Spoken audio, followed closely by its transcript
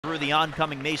through the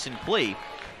oncoming Mason Klee.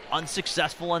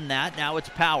 Unsuccessful in that, now it's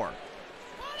Power.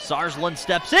 Sarsland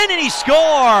steps in and he scores!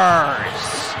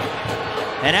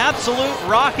 An absolute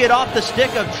rocket off the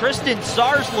stick of Tristan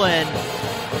Sarsland,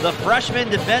 the freshman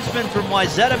defenseman from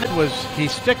Wayzata. He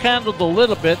stick handled a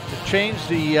little bit to change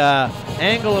the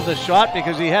angle of the shot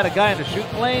because he had a guy in the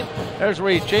shoot lane. There's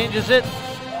where he changes it.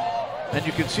 And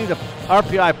you can see the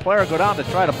RPI player go down to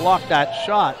try to block that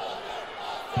shot.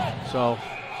 So,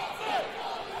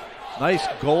 nice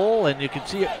goal, and you can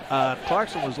see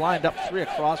Clarkson was lined up 3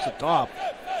 across the top,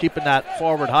 keeping that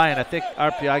forward high, and I think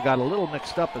RPI got a little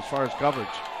mixed up as far as coverage.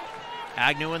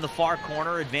 Agnew in the far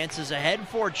corner advances ahead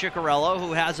for Ciccarello,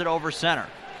 who has it over center.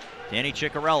 Danny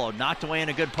Ciccarello knocked away in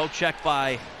a good poke check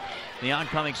by the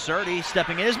oncoming Surdy.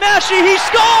 Stepping in is Mashi, he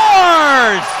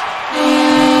scores!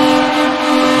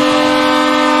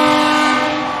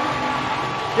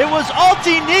 It was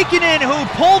Altti Nikkanen who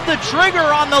pulled the trigger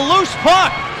on the loose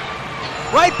puck.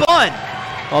 Right bun.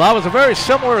 Well, that was a very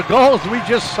similar goal as we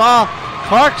just saw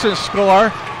Clarkson score.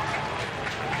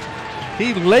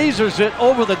 He lasers it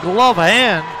over the glove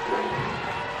hand.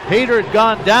 Hayter had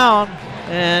gone down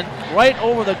and right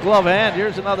over the glove hand.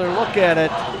 Here's another look at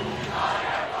it.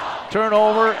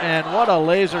 Turnover, and what a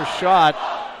laser shot.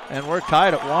 And we're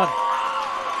tied at 1.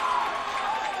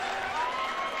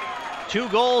 2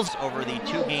 goals over the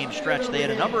 2-game stretch. They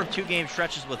had a number of 2-game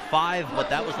stretches with 5, but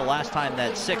that was the last time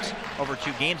that 6 over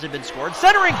 2 games had been scored.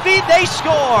 Centering feed, they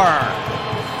score!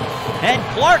 And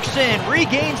Clarkson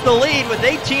regains the lead with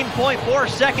 18.4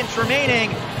 seconds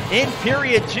remaining in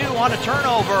period 2 on a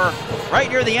turnover right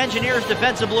near the Engineers'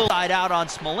 defensive blue side out on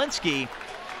Smolinski.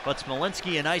 But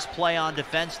Smolinski, a nice play on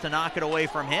defense to knock it away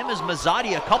from him as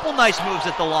Mazzotti, a couple nice moves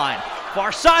at the line.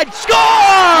 Far side, score!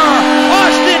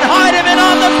 Austin Heidemann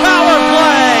on the power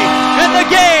play, and the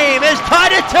game is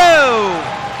tied at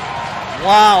 2.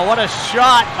 Wow, what a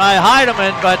shot by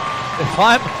Heidemann, but if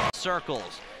I'm...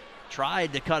 Circles,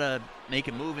 tried to make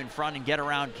a move in front and get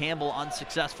around Campbell,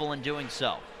 unsuccessful in doing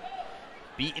so.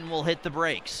 Beaton will hit the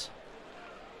brakes.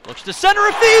 Looks to center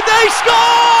a feed, they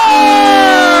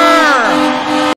score!